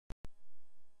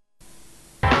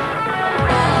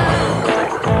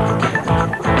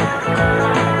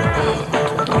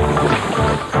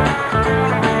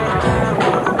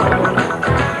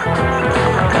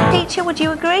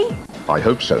you agree? I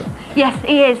hope so. Yes,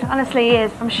 he is. Honestly, he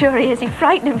is. I'm sure he is. He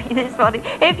frightened me this morning.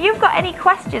 If you've got any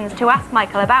questions to ask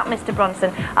Michael about Mr.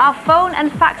 Bronson, our phone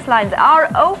and fax lines are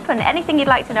open. Anything you'd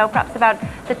like to know, perhaps about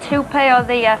the toupee or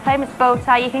the famous bow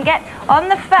tie, you can get on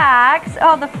the fax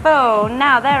or the phone.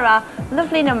 Now, there are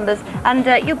lovely numbers, and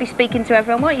you'll be speaking to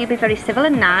everyone, won't you? Be very civil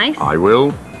and nice. I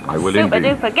will. I will Super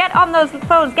indeed. duper. Get on those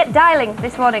phones. Get dialing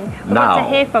this morning. We Now. want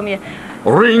to hear from you.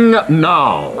 Ring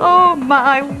now. Oh,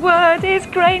 my word, is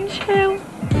Grange Hill.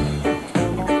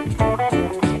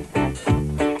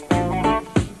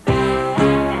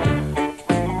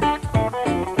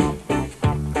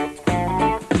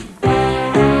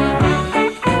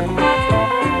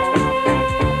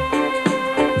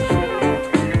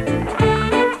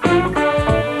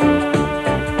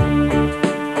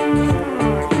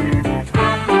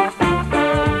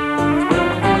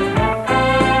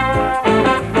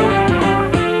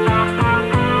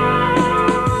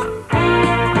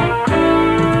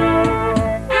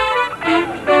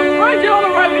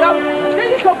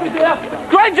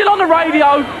 Grange on the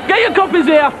radio! Get your copies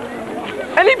here!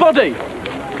 Anybody?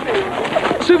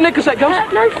 Souvenir cassette goes?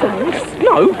 No thanks.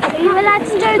 No? Are you allowed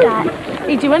to do that?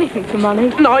 You do anything for money?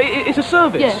 No, it's a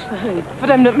service. Yeah, for who? For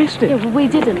them that missed it. Yeah, well, we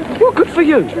didn't. Well, good for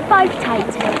you. We both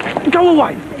taped it. Go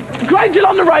away. Grange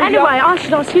on the radio! Anyway, I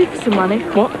should ask you for some money.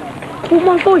 What? Well,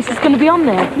 my voice is going to be on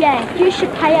there. Yeah, you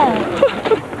should pay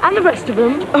her. And the rest of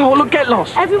them. Oh, look, get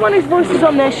lost. Everyone whose voice is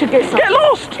on there should get something. Get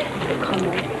lost!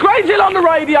 Grange on the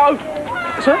radio!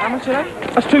 Sir, how much is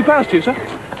that? That's £2 to you, sir.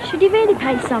 Should you really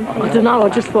pay something? I don't know, I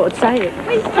just thought I'd say it.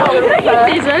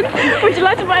 Would you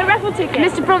like to buy a raffle ticket?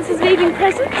 Mr. Bronson's leaving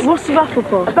presents? What's the raffle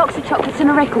for? A box of chocolates and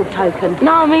a record token.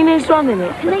 No, I mean, who's running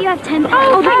it? Can let you have £10.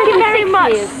 Oh, thank you very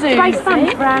much, Susie. Raise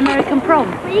funds for our American prom.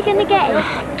 What are you going to get?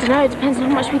 I don't know, it depends on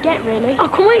how much we get, really. Oh,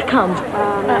 can we come?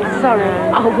 Sorry.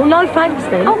 Oh, well, no thanks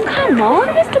then. Oh, come on,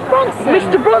 Mr. Bronson.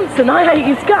 Mr. Bronson, I hate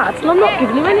his guts, and I'm not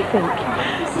giving him anything.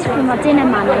 This is for my dinner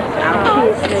money.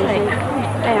 Cheers, Susie.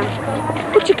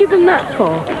 What'd you give them that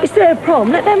for? It's their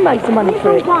prom, let them make the money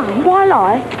for it. Why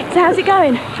lie? So how's it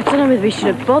going? I don't know whether we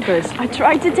should have bothered. I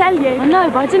tried to tell you. I know,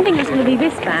 but I didn't think it was going to be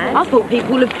this bad. I thought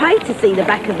people would have paid to see the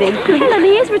back of him. Helen,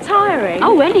 he is retiring.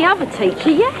 Oh, any other teacher,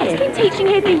 yeah. He's been teaching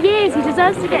here for years, he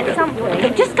deserves to get something.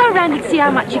 Look, just go round and see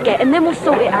how much you get, and then we'll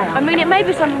sort it out. I mean, it may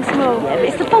be something small. Yeah, but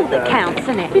it's the thought that counts,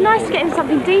 isn't it? It'd be nice to get him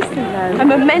something decent, though. A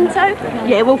memento?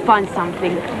 Yeah, we'll find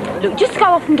something. Look, just go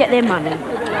off and get their money.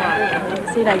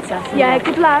 See you later. Yeah,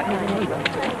 good luck.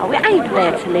 Oh, we ain't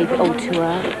there to leave it all to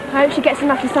her. I hope she gets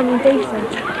enough for something decent.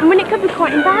 I mean, it could be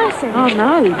quite embarrassing. Oh,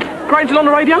 no. Grange on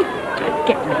the radio?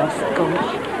 Get lost,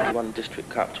 gosh. Won the district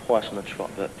cup twice on the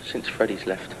trot, but since Freddie's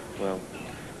left, well,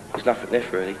 there's nothing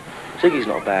left really. Ziggy's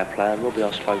not a bad player, Robbie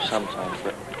I suppose sometimes,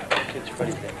 but since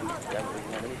Freddie's left, he hasn't really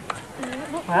won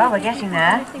anything. Well, we're getting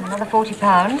there. Another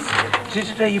 £40. Is it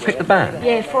today you picked the band?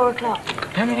 Yeah, 4 o'clock.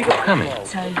 How many you got coming?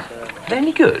 2. They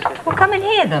any good? Well, come and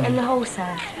hear them. And the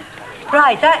wholesale.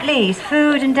 Right, that leaves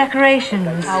food and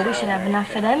decorations. Oh, we should have enough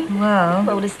for them. Well,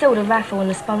 Well, there's still the raffle and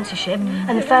the sponsorship,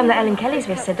 and the firm that Ellen Kelly's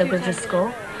with said they were going to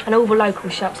score, and all the local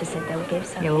shops have said they'll give,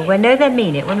 so... yeah, well, we know they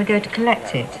mean it when we go to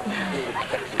collect it.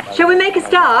 Shall we make a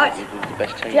start? The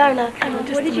best team. Fiona, come on,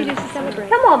 what did you do to celebrate?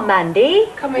 Come on, Mandy.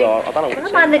 Come in. Well, I don't know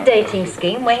Never mind the dating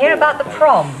scheme. We're here about the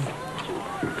prom.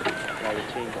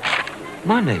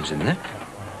 My name's in there.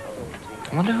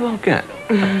 I wonder who I'll get.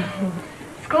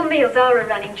 School meals are a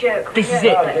running joke. This is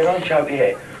No, it. they're on joke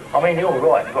here. I mean, you're all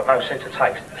right. You've got no sense of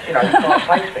taste. You know, you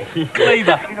can't taste me.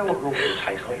 Cleaver. You know what raw food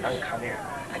tastes like? You don't come here.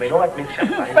 I mean, I had mince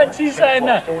yesterday. Fancy saying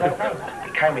that. I still don't know.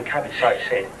 It came with cabbage, so it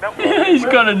said. He's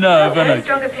got a nerve, Very hasn't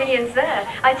strong opinions there.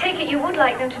 I take it you would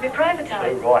like them to be Oh,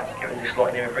 privatised. right. Get this lot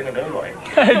in here and bring a new lot in.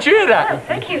 he? Did you hear Well, that?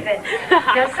 thank you, Vince.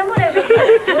 Now, someone over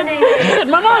here, your name is... Said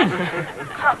my name.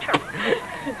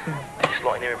 This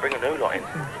lot in here and bring a new lot in.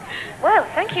 Well,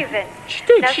 thank you, Vince. She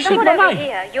did. Now, She said someone my over name.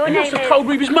 here, your He name must have is... told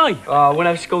me he was me. Oh, I won't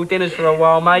have school dinners for a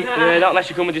while, mate. Yeah, not unless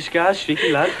you come with disguise,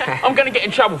 cheeky lad. I'm going to get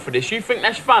in trouble for this. You think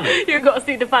that's funny? You've got to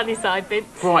see the funny side, Vince.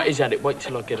 Right, is that it? Wait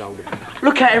till I get older.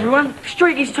 Look at everyone.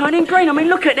 Street is turning green. I mean,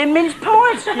 look at them mince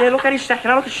pies. Yeah, look at his stacking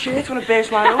out like a shit on a bear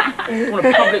smile. I want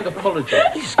a public apology.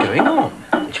 What's going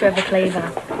on? Trevor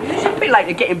Cleaver. It's a bit late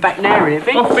to get him back now, really,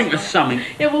 Vince. I think there's something.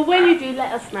 Yeah, well, when you do,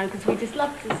 let us know, because we just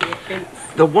love to see it, Vince.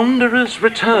 The Wanderers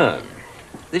return.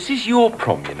 This is your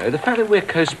prom, you know. The fact that we're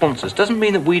co-sponsors doesn't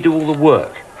mean that we do all the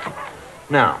work.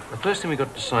 Now, the first thing we've got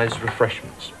to decide is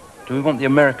refreshments. Do we want the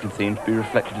American theme to be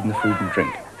reflected in the food and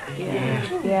drink?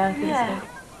 Yeah, I think so.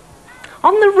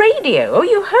 On the radio? Oh,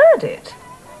 you heard it?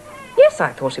 Yes,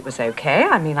 I thought it was okay.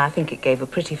 I mean, I think it gave a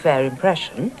pretty fair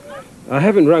impression. I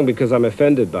haven't rung because I'm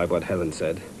offended by what Helen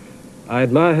said. I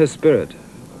admire her spirit,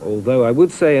 although I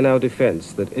would say in our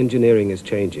defense that engineering is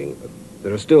changing.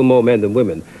 There are still more men than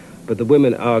women, but the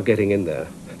women are getting in there.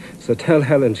 So tell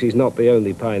Helen she's not the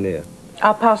only pioneer.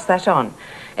 I'll pass that on.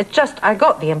 It's just I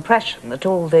got the impression that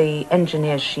all the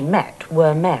engineers she met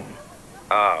were men.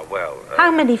 Ah, well...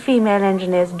 How many female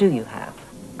engineers do you have?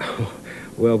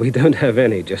 Well, we don't have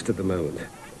any just at the moment.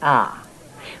 Ah.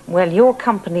 Well, your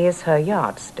company is her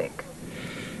yardstick.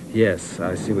 Yes,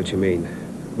 I see what you mean.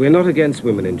 We're not against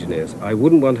women engineers. I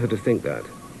wouldn't want her to think that.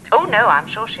 Oh, no, I'm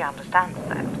sure she understands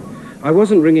that. I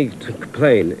wasn't ringing to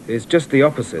complain. It's just the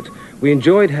opposite. We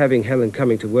enjoyed having Helen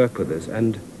coming to work with us,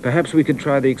 and perhaps we could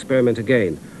try the experiment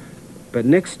again. But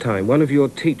next time, one of your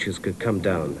teachers could come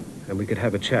down, and we could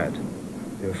have a chat.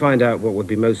 Find out what would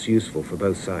be most useful for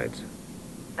both sides.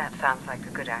 That sounds like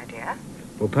a good idea.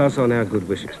 We'll pass on our good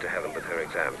wishes to Helen with her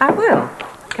exam. I will.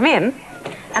 Come in.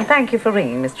 And thank you for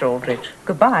ringing, Mr. Aldridge.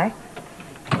 Goodbye.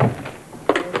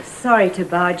 Sorry to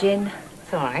barge in.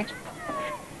 It's all right.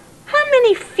 How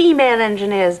many female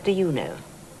engineers do you know?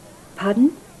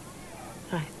 Pardon?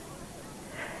 Right.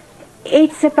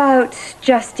 It's about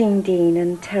Justine Dean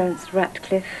and Terence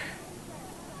Ratcliffe.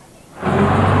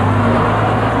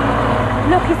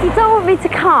 Look, if you don't want me to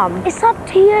come, it's up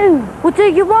to you. Well, do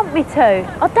you want me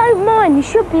to? I don't mind, you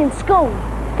should be in school.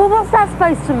 But what's that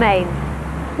supposed to mean?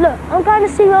 Look, I'm going to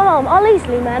see my mum. I'll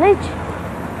easily manage.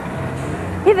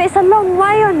 Yeah, but it's a long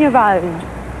way on your own.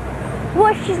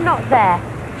 What if she's not there?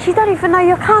 She don't even know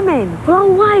you're coming. Well,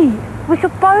 I'll wait. We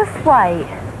could both wait.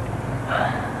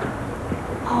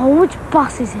 Oh, which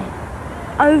bus is it?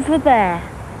 Over there.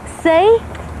 See?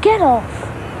 Get off.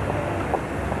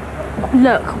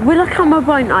 Look, will I come or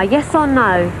won't I? Yes or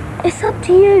no? It's up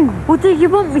to you. Well, do you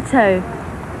want me to?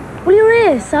 Well, you're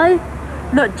here, so...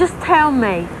 Look, just tell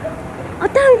me. I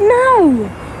don't know.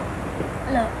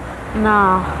 Look.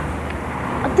 No.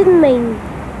 I didn't mean...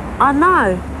 I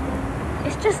know.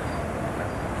 It's just...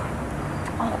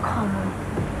 Oh, come on.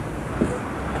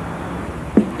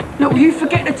 Look, you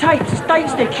forget the tapes, the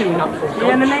dates they're queuing up for.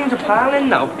 Yeah, and the names are piling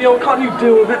now. Yo, can't you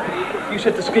deal with it? You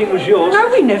said the scheme was yours. No,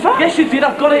 we never. Yes, you did.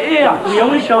 I've got it here. We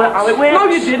only showed it how it works. No,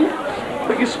 you didn't.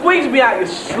 But you squeezed me out, you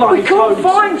slimy We couldn't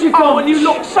find you, Oh, and you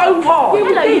looked so hard.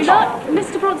 Hello, you lot.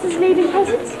 Mr. Bronson's leaving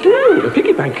presents. Ooh, a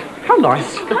piggy bank. How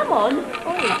nice. Come on.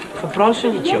 For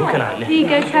Bronson, you're joking, aren't you? Here you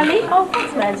go, Kelly. Oh,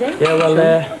 thanks, Mandy. Yeah, well,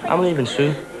 I'm leaving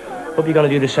soon. Hope you're going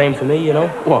to do the same for me, you know?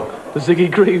 What? The Ziggy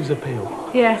Greaves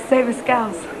appeal? Yeah, save us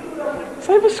gals.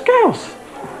 Save a scouse.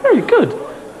 Very good.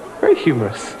 Very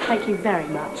humorous. Thank you very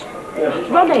much.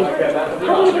 Ronnie,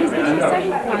 how anybody's been to the second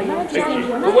no, just leave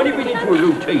you But when you've been into a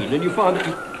routine and you find that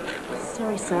you...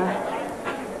 Sorry, sir.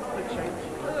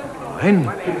 Fine.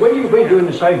 When you've been doing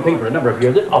the same thing for a number of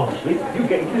years, then obviously you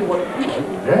get into what you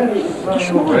want.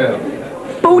 Yes.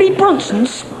 Well. Baldy Bronson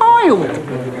smiled.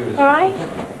 All right?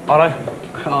 Hello.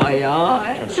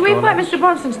 Aye. Should we invite Mr.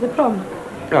 Bronson to the prom?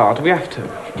 Oh, do we have to?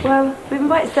 Well, we've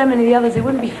invited so many of the others, it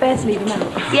wouldn't be fair to leave him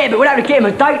out. Yeah, but we'd have to get him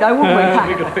a date, though, wouldn't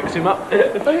we? We could fix him up.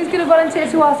 Well, who's going to volunteer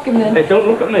to ask him then? Hey, don't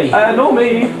look at me. Not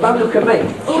me. Don't look at me.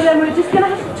 Oh, then we're just going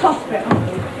to have to toss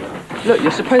it. Look,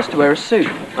 you're supposed to wear a suit.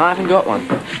 I haven't got one.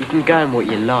 You can go in what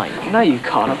you like. No, you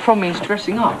can't. A prom means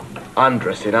dressing up. I'm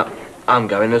dressing up. I'm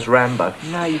going as Rambo.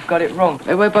 No, you've got it wrong.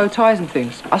 They wear bow ties and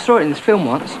things. I saw it in this film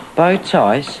once. Bow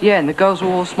ties? Yeah, and the girls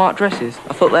wore all smart dresses.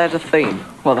 I thought they had a theme.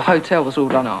 Well, the hotel was all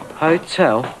done up.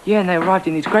 Hotel? Yeah, and they arrived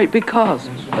in these great big cars.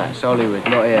 That's Hollywood,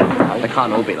 not here. They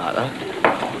can't all be like that.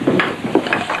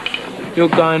 You're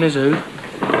going as who?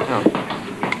 Oh.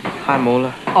 Hi,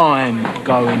 Mauler. I'm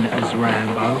going as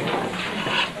Rambo.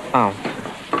 Oh.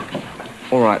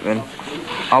 All right, then.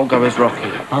 I'll go as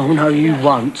Rocky. Oh, no, you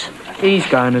won't. He's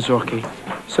going as Rocky.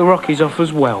 So Rocky's off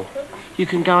as well. You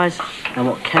can go as... And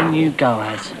what can you go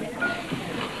as?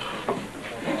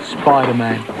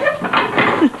 Spider-Man.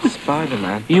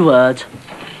 Spider-Man? You heard.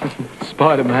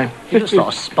 Spider-Man. He looks like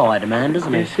a Spider-Man,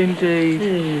 doesn't he? Yes,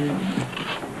 indeed.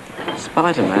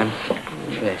 Spider-Man?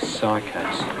 They're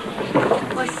psychos.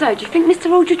 Well, so, do you think Mr.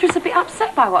 Aldridge was a bit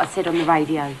upset by what I said on the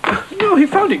radio? No, he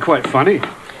found it quite funny.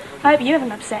 I hope you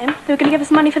haven't upset him. They were going to give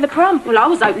us money for the prom. Well, I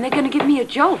was hoping they're going to give me a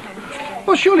job.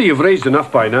 Well, surely you've raised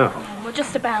enough by now. Well,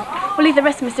 just about. We'll leave the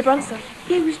rest to Mr. Bronson.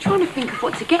 Yeah, he was trying to think of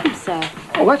what to get him, sir.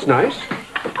 Oh, that's nice.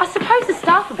 I suppose the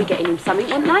staff will be getting him something,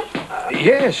 wouldn't they?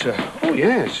 Yes. Oh,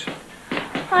 yes.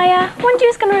 I wonder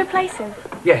who's going to replace him.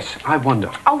 Yes, I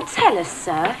wonder. Oh, tell us,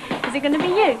 sir. Is it going to be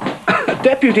you?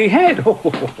 Deputy head?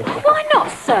 Why not,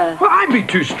 sir? Well, I'd be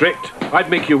too strict. I'd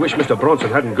make you wish Mr.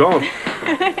 Bronson hadn't gone.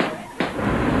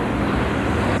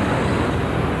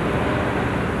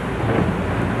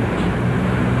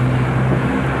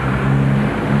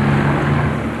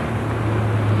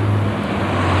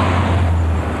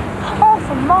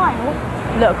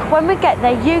 Look, when we get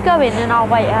there, you go in and I'll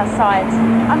wait outside.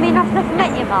 I mean, I've never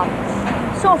met your mum.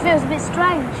 Sort of feels a bit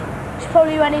strange. She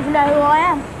probably won't even know who I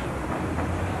am.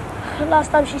 The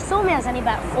last time she saw me, I was only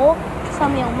about 4. So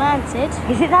my old man did.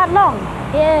 Is it that long?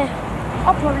 Yeah.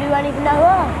 I probably won't even know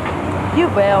her. You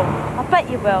will. I bet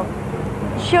you will.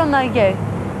 She'll know you.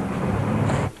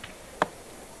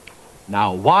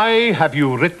 Now, why have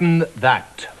you written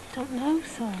that? Don't know,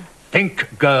 sir.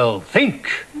 Think, girl,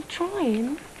 think. I'm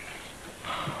trying.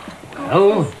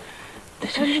 Well,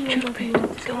 This is stupid.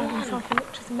 Describing something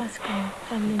which is masculine,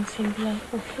 feminine, singular,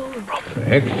 or plural.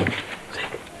 correct.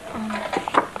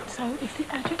 So if the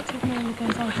adjective normally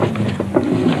goes after the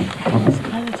noun, the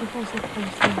superlative also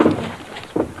follows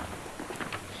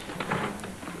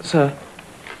the Sir,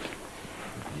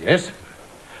 Yes,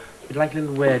 we'd like a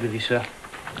little word with you, sir.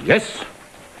 yes.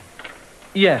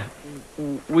 Yeah,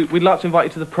 we'd like to invite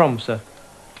you to the prom, sir.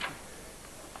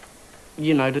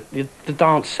 You know, the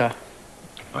dancer.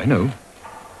 I know.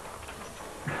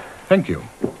 Thank you.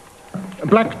 A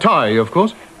black tie, of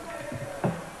course.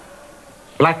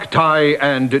 Black tie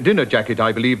and dinner jacket,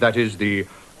 I believe that is the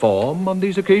form on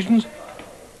these occasions.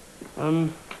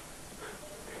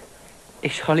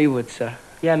 It's Hollywood, sir.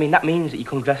 Yeah, I mean, that means that you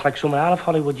can dress like someone out of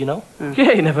Hollywood, you know?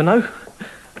 Yeah, you never know.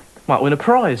 Might win a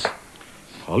prize.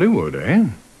 Hollywood, eh?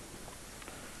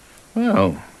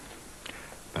 Well,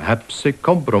 perhaps a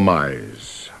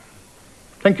compromise.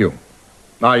 Thank you.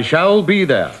 I shall be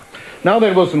there. Now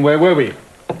then, Wilson, where were we?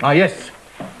 Ah, yes.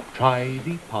 Try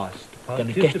the past.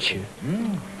 Gonna get you.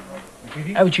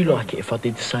 How would you like it if I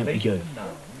did the same to you?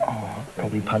 Oh,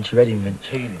 probably punch your head in,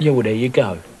 Vince. Yeah, well, there you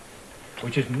go.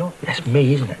 Which is not... That's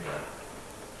me, isn't it?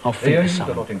 I'll think of a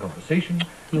something. lot in conversation.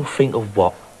 You'll think of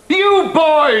what? You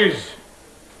boys!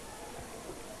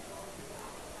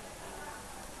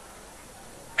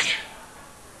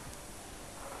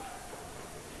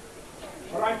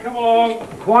 All right, come along.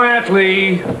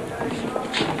 Quietly. I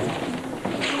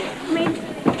mean,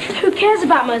 who cares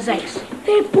about mosaics?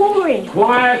 They're boring.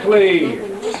 Quietly.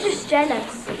 He's just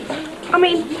jealous. I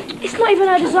mean, it's not even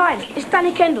her design. It's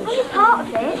Danny Kendall's. Are you part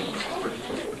of it?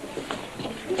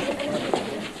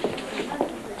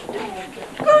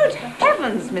 Good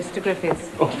heavens, Mr. Griffiths.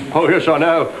 Oh, yes, I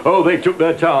know. Oh, they took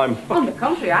their time. On the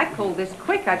contrary, I called this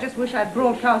quick. I just wish I'd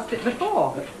broadcast it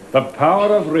before. The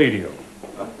power of radio.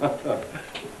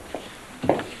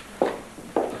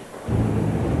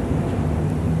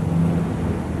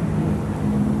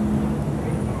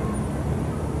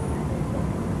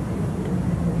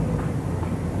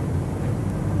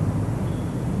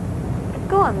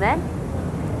 Go on then.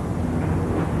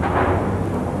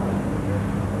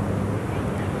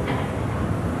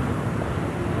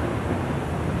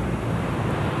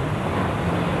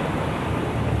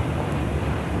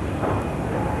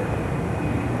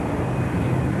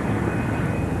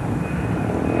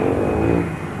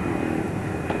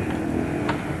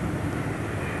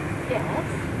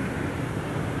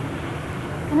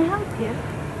 Can I help you?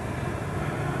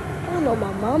 I'm not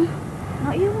my mum.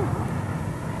 Not you what?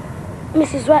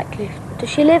 Mrs. Ratcliffe. Does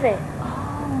she live here?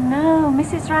 Oh, no,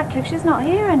 Mrs. Radcliffe, she's not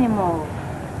here anymore.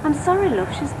 I'm sorry,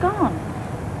 love, she's gone.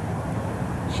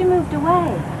 She moved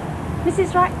away.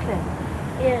 Mrs. Radcliffe.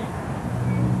 Yeah.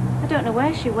 I don't know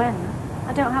where she went.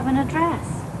 I don't have an address.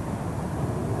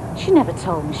 She never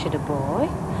told me she'd a boy.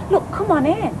 Look, come on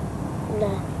in.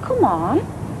 No. Come on.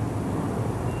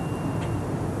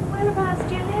 Whereabouts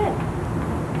do you live?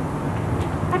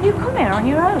 Have you come here on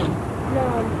your own?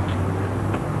 No.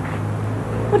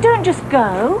 Well, don't just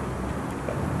go.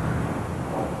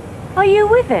 Are you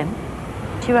with him?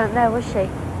 She won't know, will she?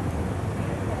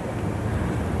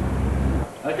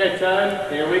 Okay,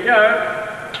 turn. Here we go.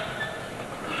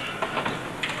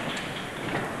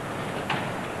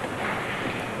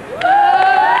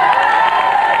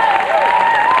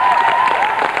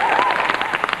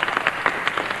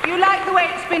 You like the way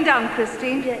it's been done,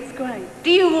 Christine? Yeah, it's great.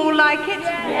 Do you all like it?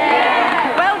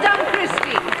 Yeah. Well done,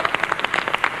 Christine.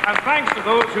 And thanks to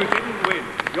those who didn't win.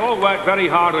 You all worked very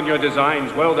hard on your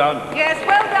designs. Well done. Yes,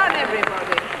 well done,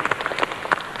 everybody.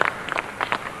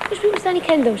 Which bit was Danny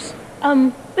Kendall's?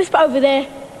 This bit over there,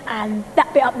 and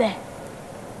that bit up there.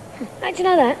 How'd you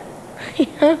know that?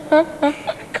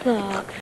 Clark.